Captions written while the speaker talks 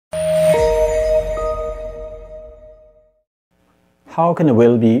How can a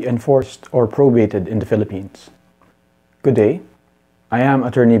will be enforced or probated in the Philippines? Good day, I am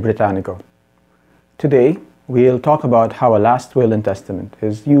Attorney Britannico. Today, we'll talk about how a last will and testament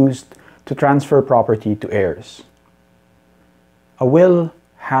is used to transfer property to heirs. A will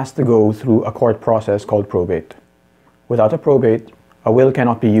has to go through a court process called probate. Without a probate, a will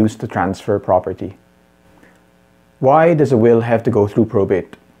cannot be used to transfer property. Why does a will have to go through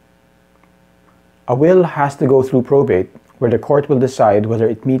probate? A will has to go through probate where the court will decide whether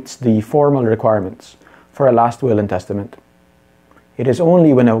it meets the formal requirements for a last will and testament. It is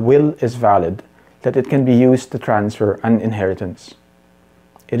only when a will is valid that it can be used to transfer an inheritance.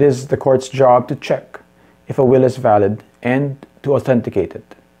 It is the court's job to check if a will is valid and to authenticate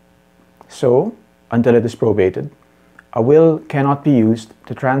it. So, until it is probated, a will cannot be used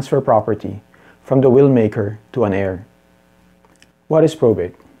to transfer property from the will maker to an heir. What is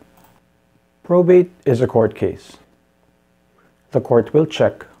probate? Probate is a court case. The court will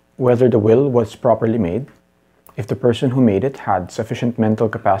check whether the will was properly made, if the person who made it had sufficient mental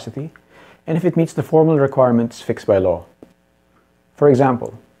capacity, and if it meets the formal requirements fixed by law. For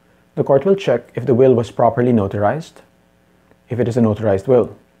example, the court will check if the will was properly notarized, if it is a notarized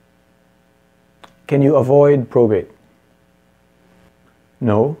will. Can you avoid probate?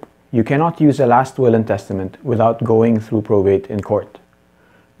 No, you cannot use a last will and testament without going through probate in court.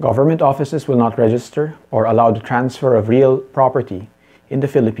 Government offices will not register or allow the transfer of real property in the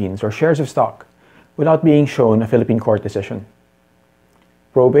Philippines or shares of stock without being shown a Philippine court decision.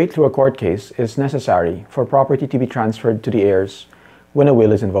 Probate through a court case is necessary for property to be transferred to the heirs when a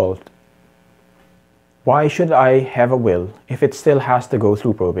will is involved. Why should I have a will if it still has to go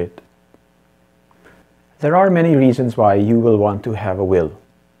through probate? There are many reasons why you will want to have a will.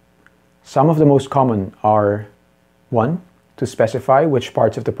 Some of the most common are 1. To specify which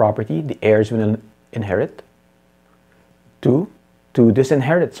parts of the property the heirs will inherit. 2. To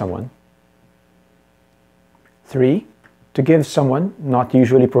disinherit someone. 3. To give someone, not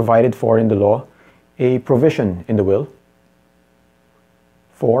usually provided for in the law, a provision in the will.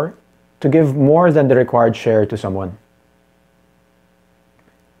 4. To give more than the required share to someone.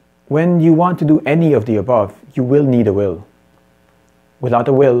 When you want to do any of the above, you will need a will. Without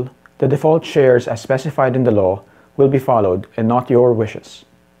a will, the default shares as specified in the law will be followed and not your wishes.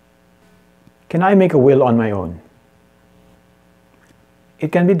 Can I make a will on my own?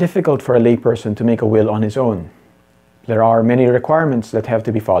 It can be difficult for a layperson to make a will on his own. There are many requirements that have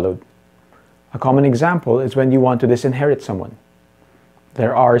to be followed. A common example is when you want to disinherit someone.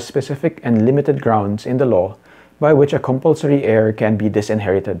 There are specific and limited grounds in the law by which a compulsory heir can be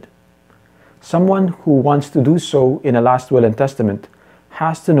disinherited. Someone who wants to do so in a last will and testament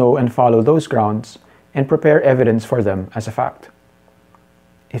has to know and follow those grounds and prepare evidence for them as a fact.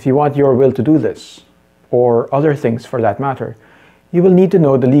 If you want your will to do this, or other things for that matter, you will need to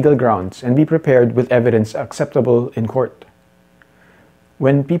know the legal grounds and be prepared with evidence acceptable in court.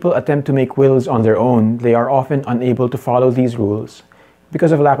 When people attempt to make wills on their own, they are often unable to follow these rules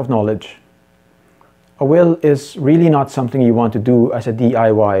because of lack of knowledge. A will is really not something you want to do as a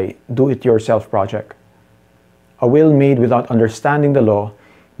DIY, do-it-yourself project. A will made without understanding the law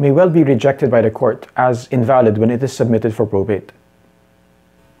may well be rejected by the court as invalid when it is submitted for probate.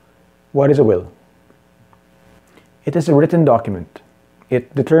 What is a will? It is a written document.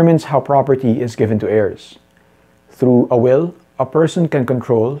 It determines how property is given to heirs. Through a will, a person can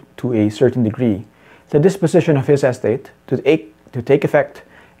control, to a certain degree, the disposition of his estate to take effect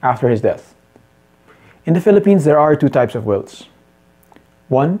after his death. In the Philippines, there are 2 types of wills.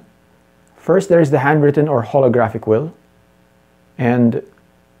 1. First, there is the handwritten or holographic will, and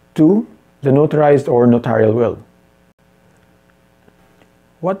 2. The notarized or notarial will.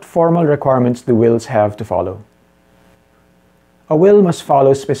 What formal requirements do wills have to follow? A will must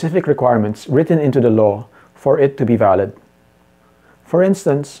follow specific requirements written into the law for it to be valid. For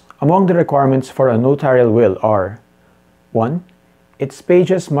instance, among the requirements for a notarial will are 1. Its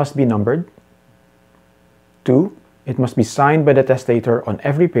pages must be numbered. 2. It must be signed by the testator on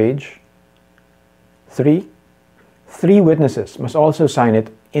every page. 3. 3 witnesses must also sign it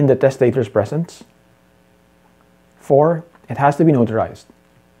in the testator's presence. 4. It has to be notarized.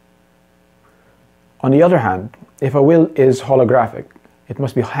 On the other hand, if a will is holographic, it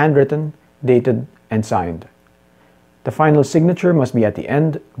must be handwritten, dated, and signed. The final signature must be at the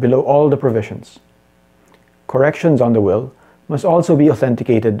end, below all the provisions. Corrections on the will must also be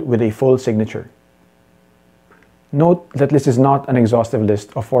authenticated with a full signature. Note that this is not an exhaustive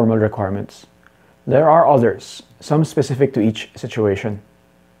list of formal requirements. There are others, some specific to each situation.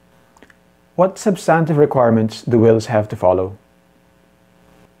 What substantive requirements do wills have to follow?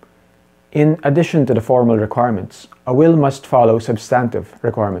 In addition to the formal requirements, a will must follow substantive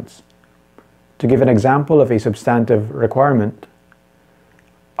requirements. To give an example of a substantive requirement,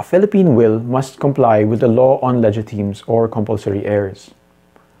 a Philippine will must comply with the law on legitimes or compulsory heirs.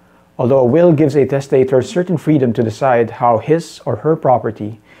 Although a will gives a testator certain freedom to decide how his or her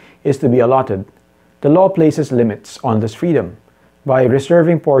property is to be allotted, the law places limits on this freedom by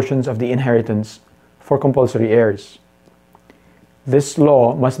reserving portions of the inheritance for compulsory heirs. This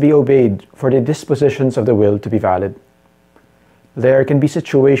law must be obeyed for the dispositions of the will to be valid. There can be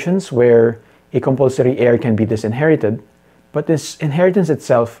situations where a compulsory heir can be disinherited, but this inheritance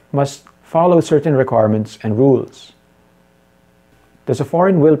itself must follow certain requirements and rules. Does a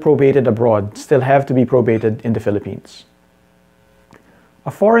foreign will probated abroad still have to be probated in the Philippines?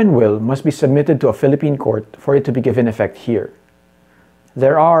 A foreign will must be submitted to a Philippine court for it to be given effect here.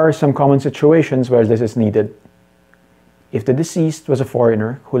 There are some common situations where this is needed. If the deceased was a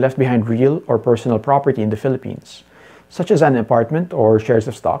foreigner who left behind real or personal property in the Philippines, such as an apartment or shares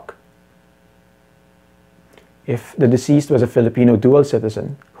of stock. If the deceased was a Filipino dual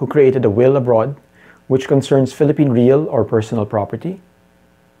citizen who created a will abroad which concerns Philippine real or personal property.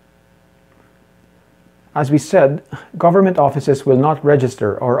 As we said, government offices will not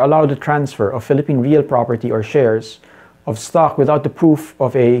register or allow the transfer of Philippine real property or shares of stock without the proof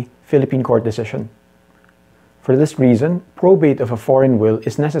of a Philippine court decision. For this reason, probate of a foreign will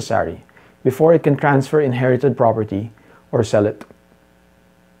is necessary before it can transfer inherited property or sell it.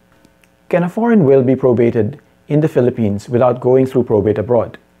 Can a foreign will be probated in the Philippines without going through probate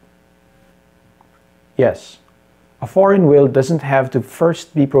abroad? Yes. A foreign will doesn't have to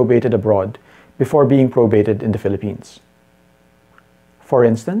first be probated abroad before being probated in the Philippines. For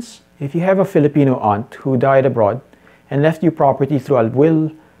instance, if you have a Filipino aunt who died abroad and left you property through a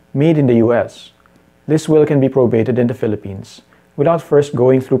will made in the US, this will can be probated in the Philippines without first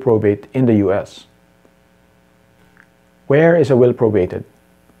going through probate in the US. Where is a will probated?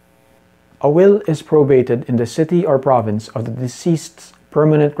 A will is probated in the city or province of the deceased's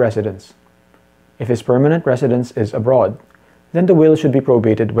permanent residence. If his permanent residence is abroad, then the will should be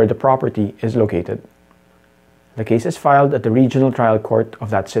probated where the property is located. The case is filed at the regional trial court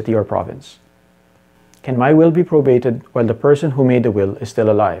of that city or province. Can my will be probated while the person who made the will is still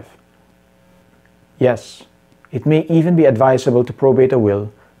alive? Yes. It may even be advisable to probate a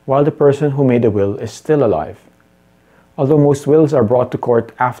will while the person who made the will is still alive. Although most wills are brought to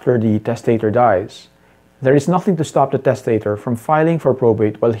court after the testator dies, there is nothing to stop the testator from filing for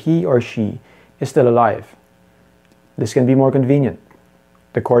probate while he or she is still alive. This can be more convenient.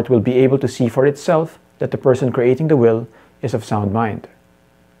 The court will be able to see for itself that the person creating the will is of sound mind.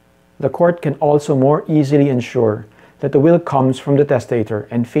 The court can also more easily ensure that the will comes from the testator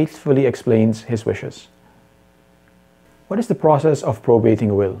and faithfully explains his wishes. What is the process of probating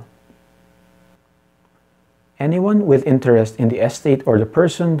a will? Anyone with interest in the estate or the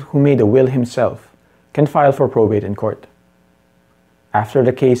person who made the will himself can file for probate in court. After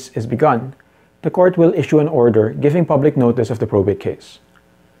the case is begun, the court will issue an order giving public notice of the probate case.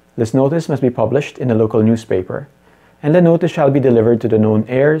 This notice must be published in a local newspaper, and the notice shall be delivered to the known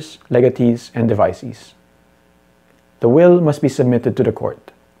heirs, legatees, and devisees. The will must be submitted to the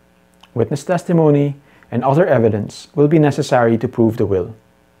court. Witness testimony and other evidence will be necessary to prove the will.